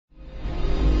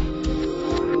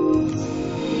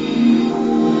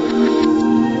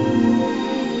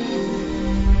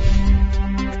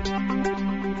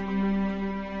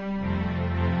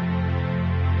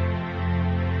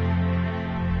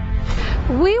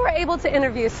were able to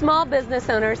interview small business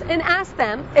owners and ask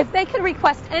them if they could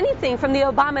request anything from the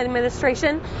Obama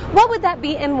administration, what would that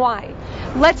be and why?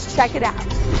 Let's check it out.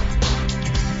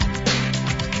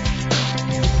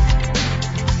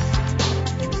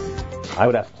 I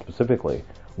would ask specifically,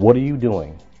 what are you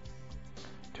doing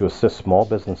to assist small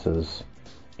businesses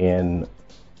in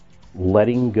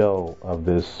letting go of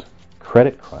this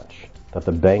credit crunch that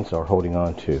the banks are holding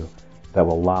on to that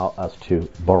will allow us to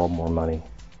borrow more money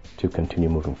to continue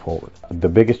moving forward? The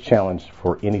biggest challenge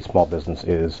for any small business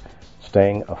is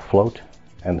staying afloat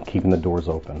and keeping the doors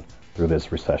open through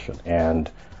this recession.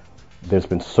 And there's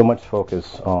been so much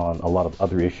focus on a lot of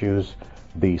other issues.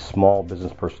 The small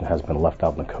business person has been left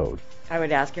out in the code. I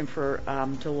would ask him for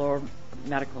to lower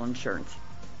medical insurance.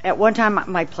 At one time,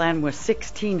 my plan was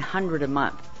 $1,600 a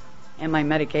month, and my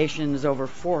medication is over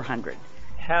 $400.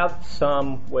 Have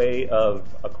some way of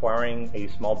acquiring a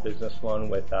small business loan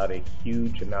without a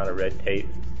huge amount of red tape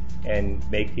and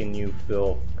making you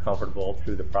feel comfortable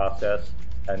through the process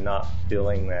and not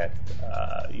feeling that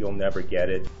you'll never get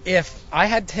it. If I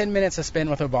had 10 minutes to spend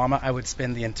with Obama, I would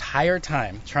spend the entire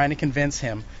time trying to convince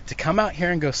him to come out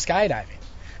here and go skydiving,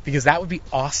 because that would be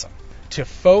awesome. To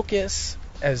focus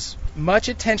as much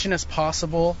attention as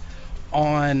possible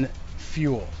on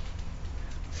fuel.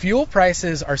 Fuel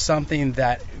prices are something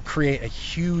that create a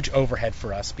huge overhead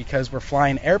for us because we're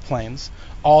flying airplanes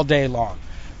all day long.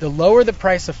 The lower the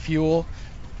price of fuel,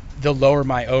 the lower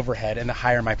my overhead and the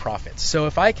higher my profits. So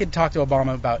if I could talk to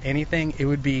Obama about anything, it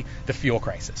would be the fuel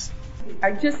crisis. I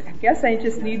guess I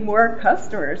just need more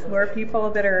customers, more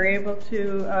people that are able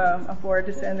to afford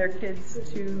to send their kids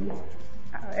to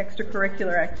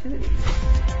extracurricular activities.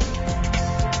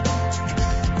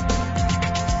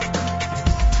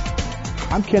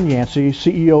 I'm Ken Yancey,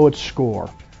 CEO at SCORE.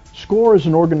 SCORE is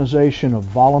an organization of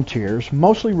volunteers,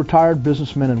 mostly retired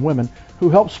businessmen and women, who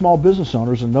help small business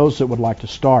owners and those that would like to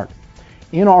start.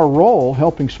 In our role,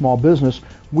 helping small business,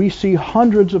 we see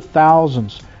hundreds of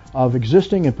thousands of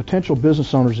existing and potential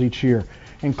business owners each year.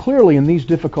 And clearly, in these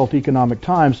difficult economic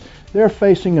times, they're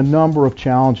facing a number of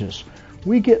challenges.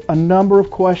 We get a number of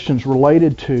questions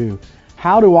related to,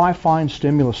 how do I find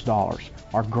stimulus dollars?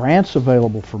 Are grants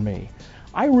available for me?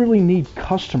 I really need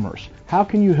customers. How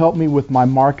can you help me with my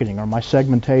marketing or my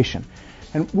segmentation?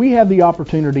 And we have the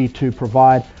opportunity to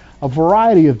provide a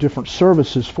variety of different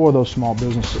services for those small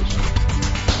businesses.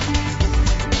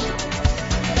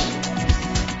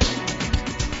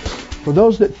 For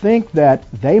those that think that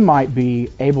they might be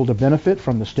able to benefit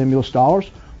from the stimulus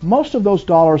dollars, most of those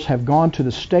dollars have gone to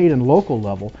the state and local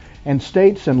level, and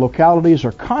states and localities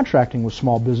are contracting with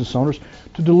small business owners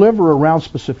to deliver around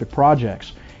specific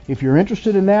projects. If you're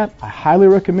interested in that, I highly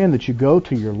recommend that you go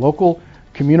to your local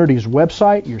community's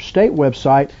website, your state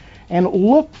website, and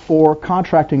look for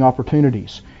contracting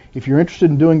opportunities. If you're interested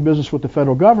in doing business with the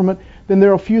federal government, then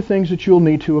there are a few things that you'll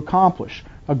need to accomplish.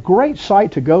 A great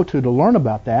site to go to learn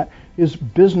about that is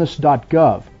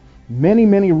business.gov.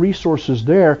 Many resources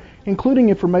there, including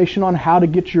information on how to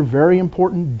get your very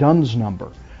important DUNS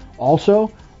number.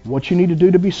 Also, what you need to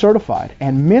do to be certified.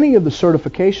 And many of the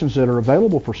certifications that are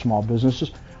available for small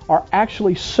businesses are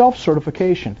actually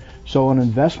self-certification. So an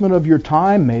investment of your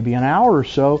time, maybe an hour or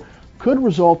so, could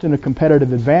result in a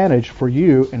competitive advantage for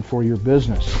you and for your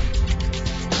business.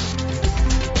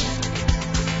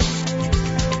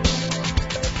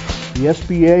 The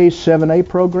SBA 7A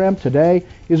program today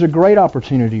is a great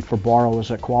opportunity for borrowers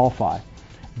that qualify.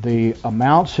 The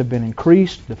amounts have been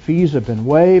increased, the fees have been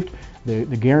waived, the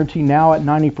guarantee now at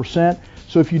 90%.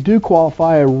 So if you do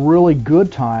qualify, a really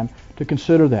good time to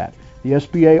consider that. The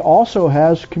SBA also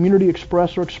has Community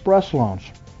Express or Express loans.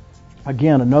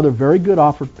 Again, another very good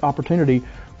opportunity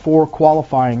for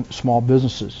qualifying small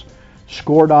businesses.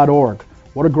 SCORE.org.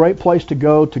 What a great place to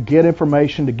go to get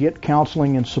information, to get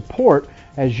counseling and support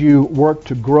as you work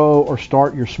to grow or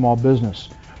start your small business.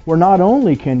 Where not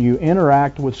only can you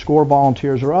interact with SCORE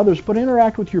volunteers or others, but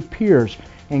interact with your peers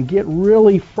and get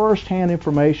really first-hand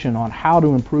information on how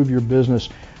to improve your business,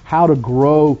 how to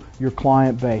grow your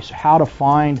client base, how to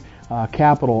find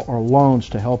capital or loans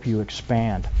to help you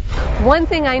expand. One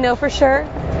thing I know for sure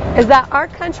is that our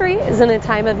country is in a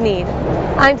time of need.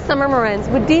 I'm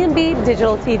Morenz with D&B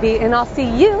Digital TV, and I'll see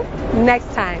you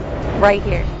next time right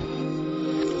here.